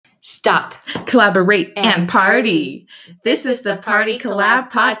Stop. Collaborate and And party. This is the Party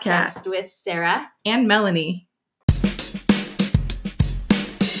Collab podcast with Sarah and Melanie.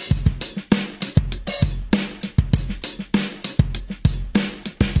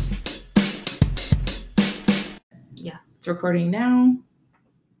 Yeah. It's recording now.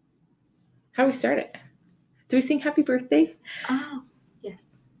 How we start it? Do we sing happy birthday? Oh, yes.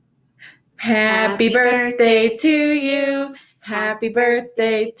 Happy birthday to you. Happy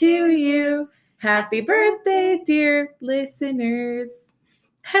birthday to you. Happy birthday, dear listeners.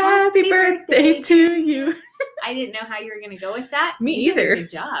 Happy birthday to you. I didn't know how you were going to go with that. Me You did either. a good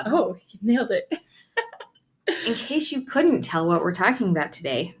job. Oh, you nailed it. In case you couldn't tell what we're talking about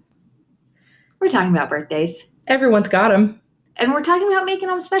today, we're talking about birthdays. Everyone's got them. And we're talking about making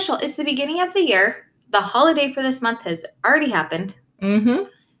them special. It's the beginning of the year. The holiday for this month has already happened. Mm-hmm.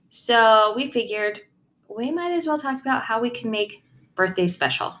 So we figured we might as well talk about how we can make birthdays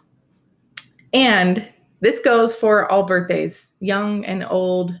special. And this goes for all birthdays, young and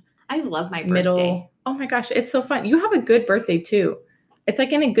old, I love my birthday. middle. Oh my gosh, it's so fun. You have a good birthday too. It's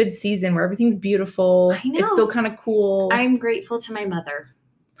like in a good season where everything's beautiful. I know. It's still kind of cool. I'm grateful to my mother.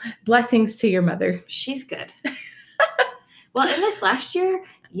 Blessings to your mother. She's good. Well, in this last year,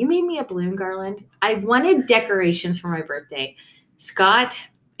 you made me a balloon garland. I wanted decorations for my birthday. Scott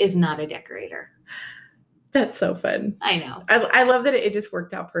is not a decorator. That's so fun. I know. I love that it just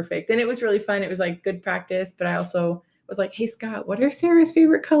worked out perfect. And it was really fun. It was like good practice, but I also was like, hey, Scott, what are Sarah's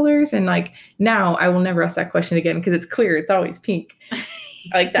favorite colors? And like now I will never ask that question again because it's clear. It's always pink.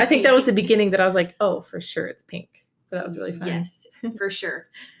 Like I think that was the beginning that I was like, oh, for sure it's pink. But that was really fun. Yes, for sure.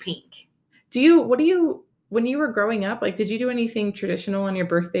 Pink. When you were growing up, like, did you do anything traditional on your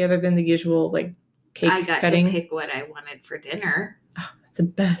birthday other than the usual like cake I got cutting? to pick what I wanted for dinner. Oh, that's the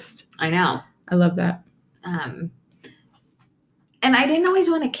best. I know. I love that. And I didn't always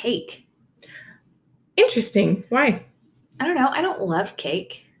want a cake. Interesting. Why? I don't know. I don't love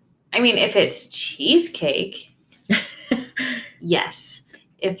cake. I mean, if it's cheesecake, yes.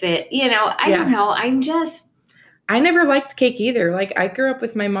 If it, I don't know. I never liked cake either. Like I grew up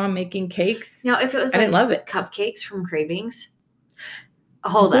with my mom making cakes. No, if it was I didn't love it. Cupcakes from Cravings.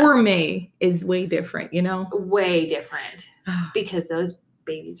 Hold on. Gourmet is way different, Way different. Because those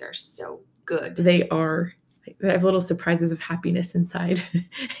babies are so good. They are. They have little surprises of happiness inside.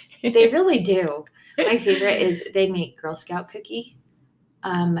 They really do. My favorite is they make Girl Scout cookie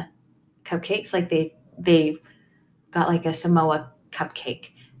cupcakes. Like they've got like a Samoa cupcake.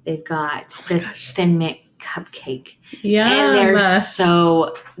 They've got Thin Mint cupcake. Yeah. And they're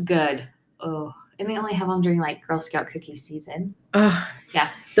so good. Oh, and they only have them during like Girl Scout cookie season. Yeah.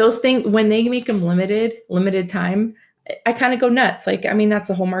 Those things, when they make them limited time, I kind of go nuts. Like, I mean, that's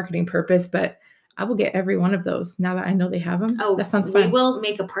the whole marketing purpose, but I will get every one of those now that I know they have them. Oh, that sounds fun. We will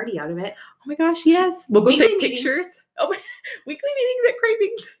make a party out of it. Oh my gosh, yes. We'll go Weekly take meetings. pictures. Oh, weekly meetings at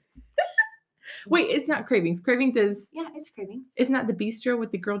Cravings. Wait, it's not Cravings. Cravings is... Yeah, it's Cravings. Isn't that the bistro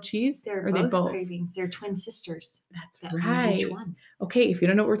with the grilled cheese? They're both Cravings. They're twin sisters. That's right. Each one. Okay, if you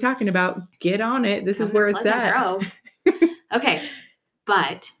don't know what we're talking about, get on it. This is where it's at. Okay,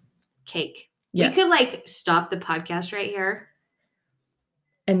 but cake. Yes. We could stop the podcast right here.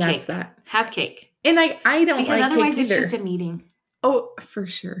 And that's cake. that. Have cake. And I don't because like otherwise cake either. It's just a meeting. Oh, for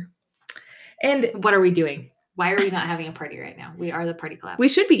sure. And what are we doing? Why are we not having a party right now? We are the Party Collab. We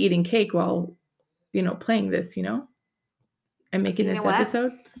should be eating cake while, playing this, and making this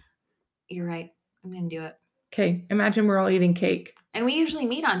episode. You're right. I'm going to do it. Okay. Imagine we're all eating cake. And we usually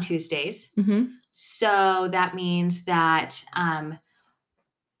meet on Tuesdays. Mm-hmm. So that means that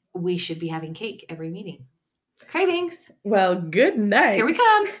we should be having cake every meeting. Cravings. Well, good night. Here we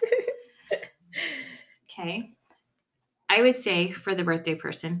come. Okay. I would say for the birthday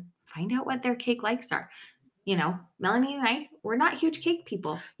person, find out what their cake likes are. Melanie and I, we're not huge cake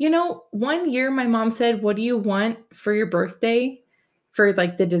people. 1 year my mom said, what do you want for your birthday for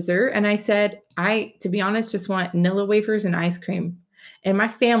like the dessert? And I said, to be honest, just want Nilla wafers and ice cream. And my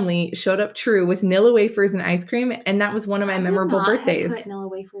family showed up true with Nilla wafers and ice cream. And that was one of my memorable birthdays. I put Nilla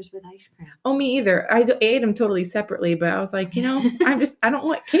wafers with ice cream. Oh, me either. I ate them totally separately, but I was like, I don't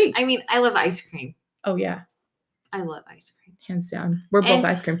want cake. I mean, I love ice cream. Oh, yeah. I love ice cream. Hands down. We're both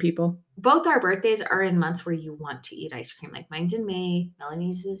ice cream people. Both our birthdays are in months where you want to eat ice cream. Like mine's in May.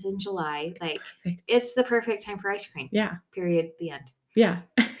 Melanie's is in July. It's the perfect time for ice cream. Yeah. Period. The end. Yeah.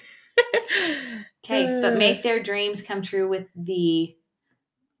 Okay. But make their dreams come true with the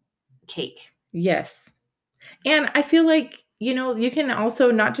cake. Yes. And I feel like, you can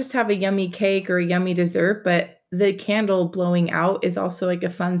also not just have a yummy cake or a yummy dessert, but the candle blowing out is also like a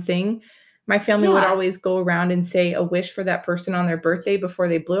fun thing. My family would Yeah. always go around and say a wish for that person on their birthday before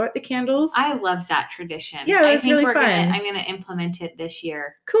they blew out the candles. I love that tradition. Yeah, it I was think really I'm fun. gonna implement it this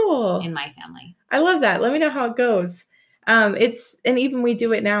year Cool. in my family. I love that. Let me know how it goes. And even we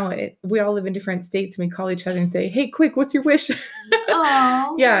do it now. We all live in different states and we call each other and say, "Hey, quick, what's your wish?"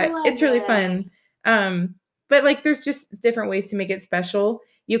 Oh, Yeah, it's really fun. But like there's just different ways to make it special.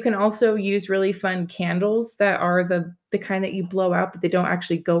 You can also use really fun candles that are the kind that you blow out, but they don't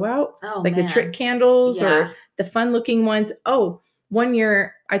actually go out. Oh, like the trick man. candles Yeah. or the fun looking ones. Oh, one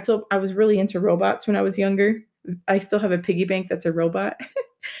year I was really into robots when I was younger. I still have a piggy bank that's a robot.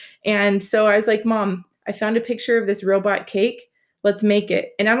 And so I was like, Mom, I found a picture of this robot cake. Let's make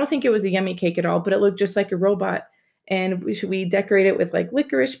it. And I don't think it was a yummy cake at all, but it looked just like a robot. And we decorate it with like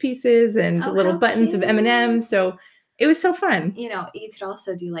licorice pieces and Oh, little how buttons of cute. M&Ms. So it was so fun. You know, you could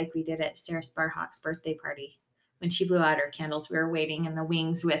also do like we did at Sarah Sparhawk's birthday party. When she blew out her candles, we were waiting in the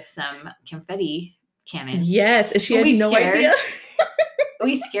wings with some confetti cannons. Yes, and she had no idea.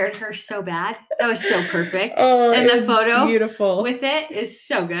 We scared her so bad. That was so perfect. Oh, and it the was photo beautiful with it is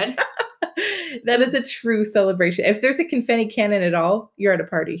so good. That is a true celebration. If there's a confetti cannon at all, you're at a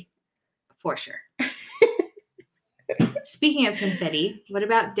party. For sure. Speaking of confetti, what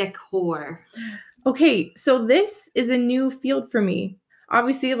about decor? Okay, so this is a new field for me.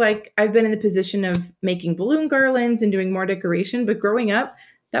 Obviously, like I've been in the position of making balloon garlands and doing more decoration, but growing up,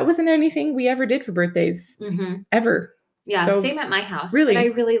 that wasn't anything we ever did for birthdays, ever. Yeah, So, same at my house. really? But I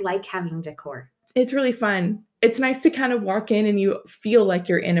really like having decor. It's really fun. It's nice to kind of walk in and you feel like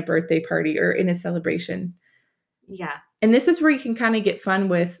you're in a birthday party or in a celebration. Yeah. And this is where you can kind of get fun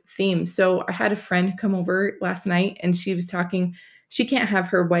with themes. So I had a friend come over last night and she was talking. She can't have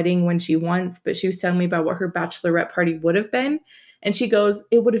her wedding when she wants, but she was telling me about what her bachelorette party would have been. And she goes,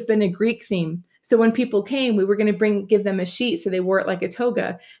 it would have been a Greek theme. So when people came, we were going to give them a sheet so they wore it like a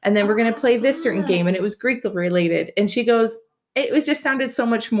toga. And then we're going to play this certain game and it was Greek related. And she goes, it was just sounded so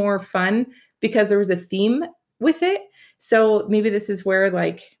much more fun because there was a theme with it. So maybe this is where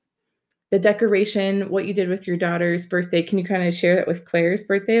like the decoration, what you did with your daughter's birthday. Can you kind of share that with Claire's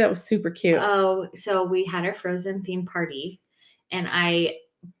birthday? That was super cute. Oh, so we had our Frozen theme party and I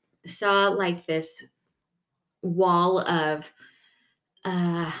saw like this wall of,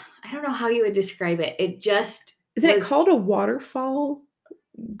 I don't know how you would describe it. It just Isn't it called a waterfall?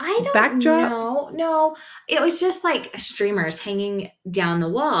 I don't backdrop? No, it was just like streamers hanging down the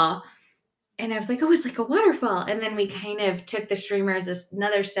wall. And I was like, oh, it's like a waterfall. And then we kind of took the streamers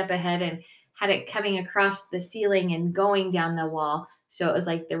another step ahead and had it coming across the ceiling and going down the wall. So it was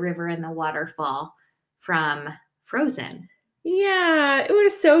like the river and the waterfall from Frozen. Yeah, it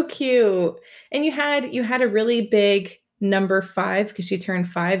was so cute. And you had a really big number 5 because she turned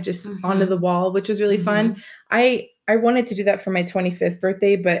 5 just onto the wall, which was really fun. I wanted to do that for my 25th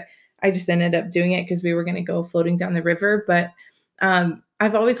birthday, but I just ended up doing it because we were going to go floating down the river. But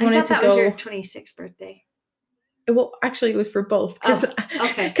I've always wanted to go. That was your 26th birthday. Well, actually, it was for both.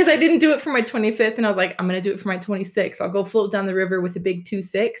 Because I didn't do it for my 25th, and I was like, I'm going to do it for my 26th. I'll go float down the river with a big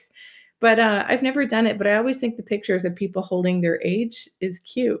 2-6. But I've never done it. But I always think the pictures of people holding their age is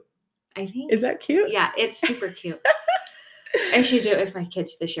cute. I think. Is that cute? Yeah, it's super cute. I should do it with my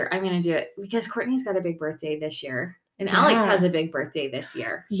kids this year. I'm going to do it because Courtney's got a big birthday this year. And Alex has a big birthday this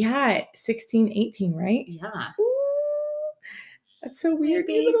year. Yeah, 16, 18, right? Yeah. Ooh, that's so weird.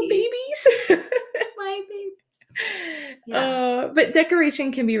 You little babies. My babies. Yeah. But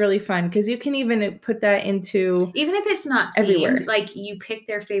decoration can be really fun because you can even put that into even if it's not everywhere. Themed, like you pick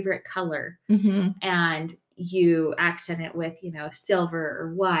their favorite color and you accent it with, silver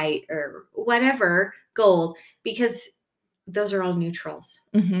or white or whatever, gold, because those are all neutrals.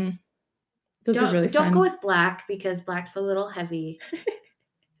 Those are really fun. Don't go with black because black's a little heavy.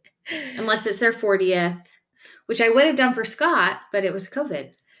 Unless it's their 40th, which I would have done for Scott, but it was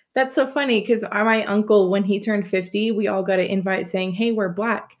COVID. That's so funny because my uncle, when he turned 50, we all got an invite saying, hey, we're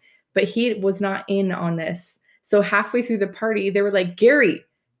black. But he was not in on this. So halfway through the party, they were like, Gary,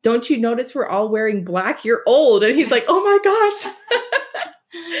 don't you notice we're all wearing black? You're old. And he's like, oh my gosh.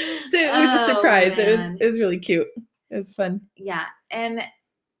 So it was a surprise. Man. It was really cute. It was fun. Yeah. And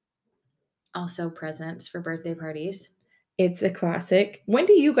also presents for birthday parties. It's a classic. When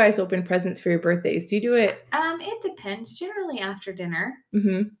do you guys open presents for your birthdays? Do you do it? It depends. Generally after dinner.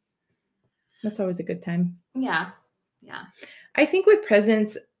 That's always a good time. Yeah. I think with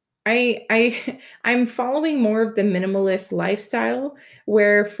presents, I'm following more of the minimalist lifestyle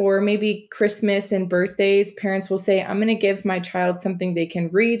where for maybe Christmas and birthdays, parents will say, I'm going to give my child something they can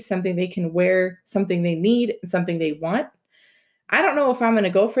read, something they can wear, something they need, something they want. I don't know if I'm going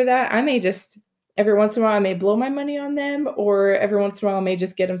to go for that. I may just Every once in a while, I may blow my money on them, or every once in a while, I may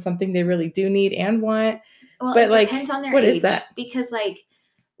just get them something they really do need and want. Well, But it depends on their what age. is that? Because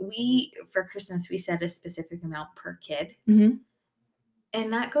for Christmas, we set a specific amount per kid. Mm-hmm.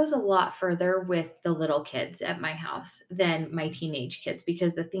 And that goes a lot further with the little kids at my house than my teenage kids,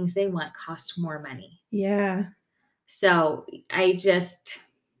 because the things they want cost more money. Yeah. So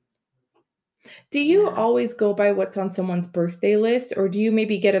do you always go by what's on someone's birthday list, or do you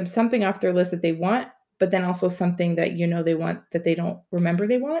maybe get them something off their list that they want, but then also something that they want that they don't remember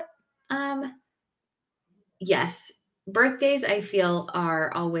they want? Yes. Birthdays, I feel,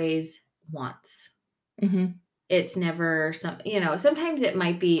 are always wants. Mm-hmm. It's never sometimes it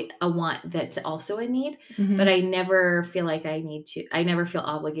might be a want that's also a need, mm-hmm. but I never feel like I never feel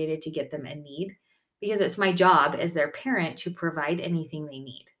obligated to get them a need, because it's my job as their parent to provide anything they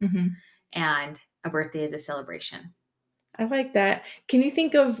need. Mm-hmm. And a birthday is a celebration. I like that. Can you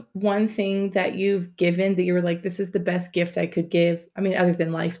think of one thing that you've given that you were like, this is the best gift I could give? I mean, other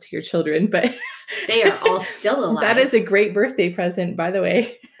than life to your children, but they are all still alive. That is a great birthday present, by the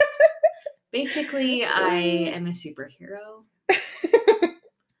way. Basically, I am a superhero.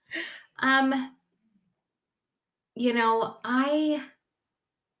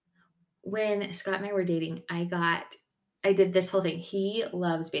 When Scott and I were dating, I did this whole thing. He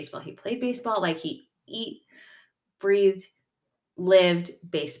loves baseball. He played baseball. He breathed, lived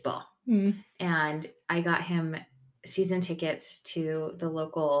baseball. And I got him season tickets to the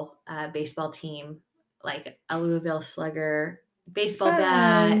local baseball team, like a Louisville Slugger baseball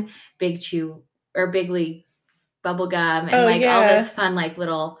bat, Big League bubble gum, and all this fun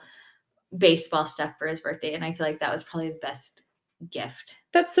little baseball stuff for his birthday. And I feel like that was probably the best gift.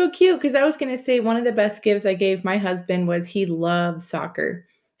 That's so cute, because I was going to say one of the best gifts I gave my husband was he loves soccer.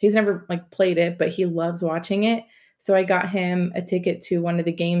 He's never played it, but he loves watching it. So I got him a ticket to one of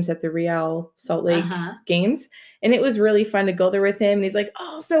the games at the Real Salt Lake games. And it was really fun to go there with him. And he's like,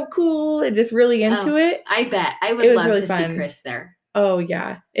 oh, so cool. And just really into it. I bet. I would love to see Chris there. Oh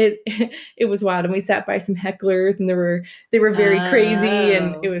yeah. It was wild. And we sat by some hecklers, and they were very crazy,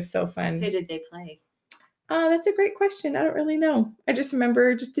 and it was so fun. Who did they play? That's a great question. I don't really know. I just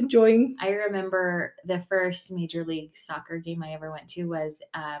remember just enjoying. I remember the first Major League Soccer game I ever went to was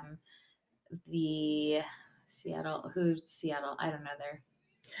the Seattle. I don't know.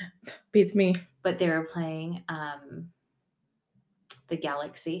 Beats me. But they were playing the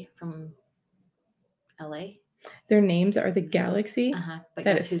Galaxy from LA. Their names are the Galaxy? But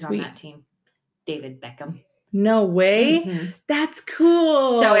guess who's sweet on that team? David Beckham. No way. Mm-hmm. That's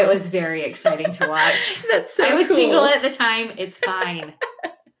cool. So it was very exciting to watch. That's so cool. I was single at the time. It's fine.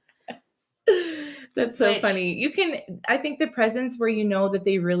 That's so funny. I think the presents where that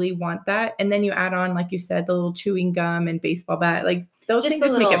they really want that, and then you add on, like you said, the little chewing gum and baseball bat, those things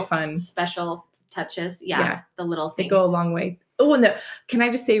just make it fun. Special touches. Yeah. The little things. They go a long way. Oh, and can I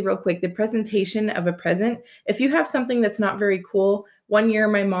just say real quick, the presentation of a present, if you have something that's not very cool. One year,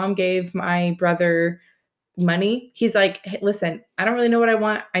 my mom gave my brother money. He's like, hey, listen, I don't really know what I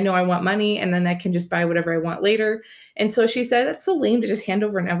want. I know I want money, and then I can just buy whatever I want later. And so she said, that's so lame to just hand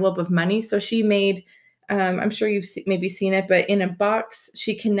over an envelope of money. So she made, I'm sure you've maybe seen it, but in a box,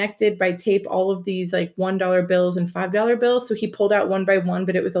 she connected by tape all of these $1 bills and $5 bills. So he pulled out one by one,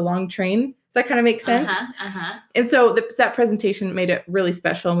 but it was a long train. Does that kind of make sense? And so that presentation made it really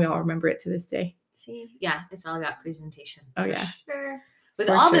special, and we all remember it to this day. See? Yeah, it's all about presentation. Oh, yeah. Sure. With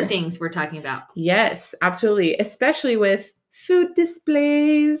all the things we're talking about. Yes, absolutely. Especially with food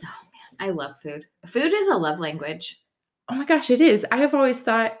displays. Oh, man. I love food. Food is a love language. Oh, my gosh, it is. I have always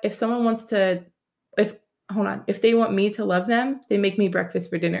thought if someone wants to, if they want me to love them, they make me breakfast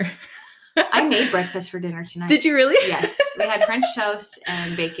for dinner. I made breakfast for dinner tonight. Did you really? Yes. We had French toast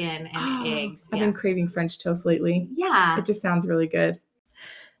and bacon and eggs. I've been craving French toast lately. Yeah. It just sounds really good.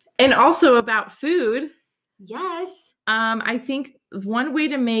 And also about food. Yes. I think one way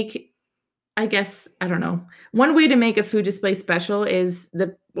to make, one way to make a food display special is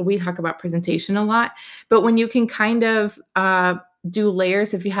we talk about presentation a lot, but when you can kind of do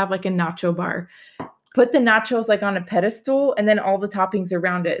layers, if you have a nacho bar, put the nachos on a pedestal and then all the toppings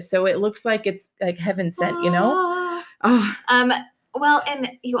around it. So it looks like it's heaven sent, Oh. Well,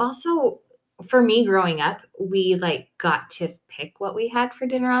 and you also, for me growing up, we got to pick what we had for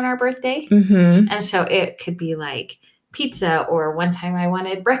dinner on our birthday. Mm-hmm. And so it could be pizza, or one time I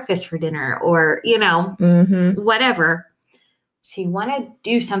wanted breakfast for dinner, or, mm-hmm. whatever. So you want to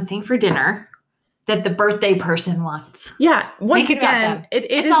do something for dinner that the birthday person wants. Yeah. Once again,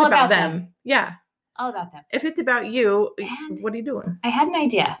 it's all about them. Yeah. All about them. If it's about you, what are you doing? I had an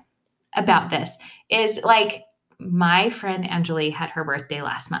idea about this. Is my friend Angeli had her birthday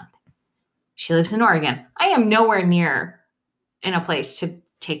last month. She lives in Oregon. I am nowhere near in a place to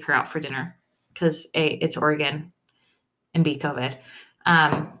take her out for dinner because A, it's Oregon, and B, COVID.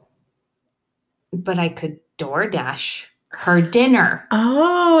 But I could DoorDash her dinner.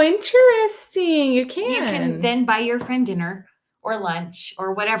 Oh, interesting. You can. You can then buy your friend dinner or lunch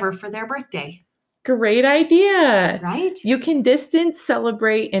or whatever for their birthday. Great idea. Right? You can distance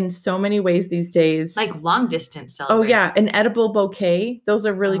celebrate in so many ways these days. Like long distance celebrate. Oh, yeah. An edible bouquet. Those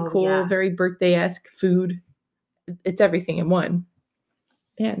are really cool, yeah. very birthday-esque food. It's everything in one.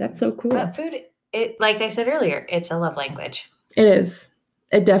 Yeah, that's so cool. But food, like I said earlier, it's a love language. It is.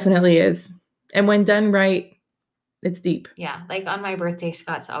 It definitely is. And when done right, it's deep. Yeah. Like on my birthday,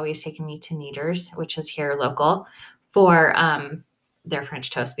 Scott's always taken me to Kneaders, which is here local, for their French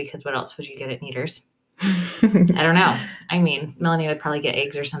toast, because what else would you get at Kneaders? I don't know. I mean, Melanie would probably get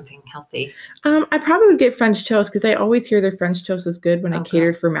eggs or something healthy. I probably would get French toast because I always hear their French toast is good when I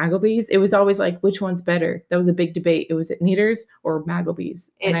catered for Maggleby's. It was always like, which one's better? That was a big debate. It was at Kneaders or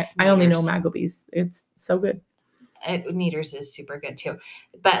Maggleby's. And I only know Maggleby's. It's so good. Kneaders is super good too.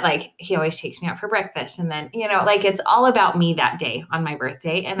 But like, he always takes me out for breakfast. And then, like, it's all about me that day on my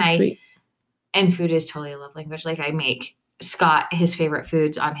birthday. And and food is totally a love language. Like, I make Scott his favorite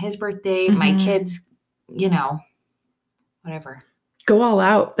foods on his birthday. Mm-hmm. My kids, whatever. Go all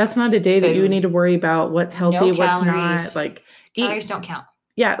out. That's not a day that you need to worry about what's healthy, what's not. Like, calories don't count.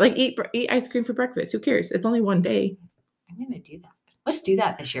 Yeah, like eat ice cream for breakfast. Who cares? It's only one day. I'm gonna do that. Let's do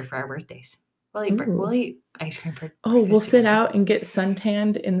that this year for our birthdays. We'll eat ice cream for breakfast. Oh, we'll sit out and get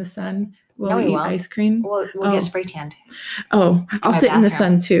suntanned in the sun. We'll eat ice cream. We'll get spray tanned. Oh, I'll sit in the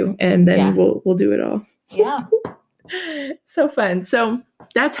sun too, and then we'll do it all. Yeah. So fun. So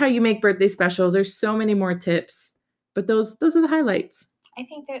that's how you make birthday special. There's so many more tips, but those are the highlights. I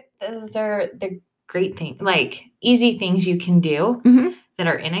think that those are the great things, like easy things you can do that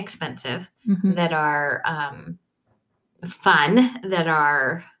are inexpensive, that are fun, that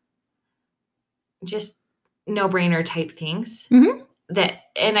are just no-brainer type things.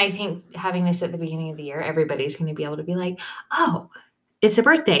 And I think having this at the beginning of the year, everybody's going to be able to be like, oh, it's a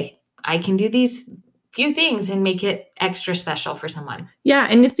birthday. I can do these few things and make it extra special for someone. Yeah.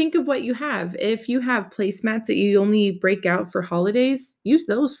 And to think of what you have. If you have placemats that you only break out for holidays, use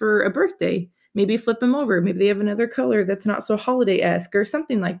those for a birthday. Maybe flip them over. Maybe they have another color that's not so holiday-esque or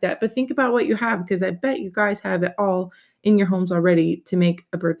something like that. But think about what you have, because I bet you guys have it all in your homes already to make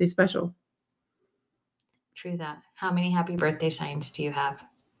a birthday special. True that. How many happy birthday signs do you have?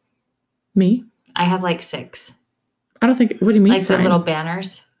 Me? I have like 6. I don't think, what do you mean? Like the little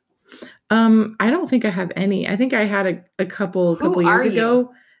banners? I don't think I have any. I think I had a couple years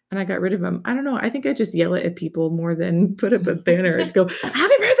ago and I got rid of them. I don't know. I think I just yell at people more than put up a banner and go,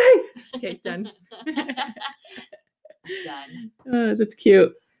 happy birthday. Okay, done. Done. Oh, that's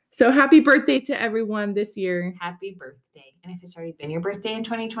cute. So happy birthday to everyone this year. Happy birthday. And if it's already been your birthday in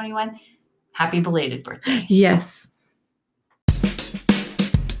 2021, happy belated birthday. Yes.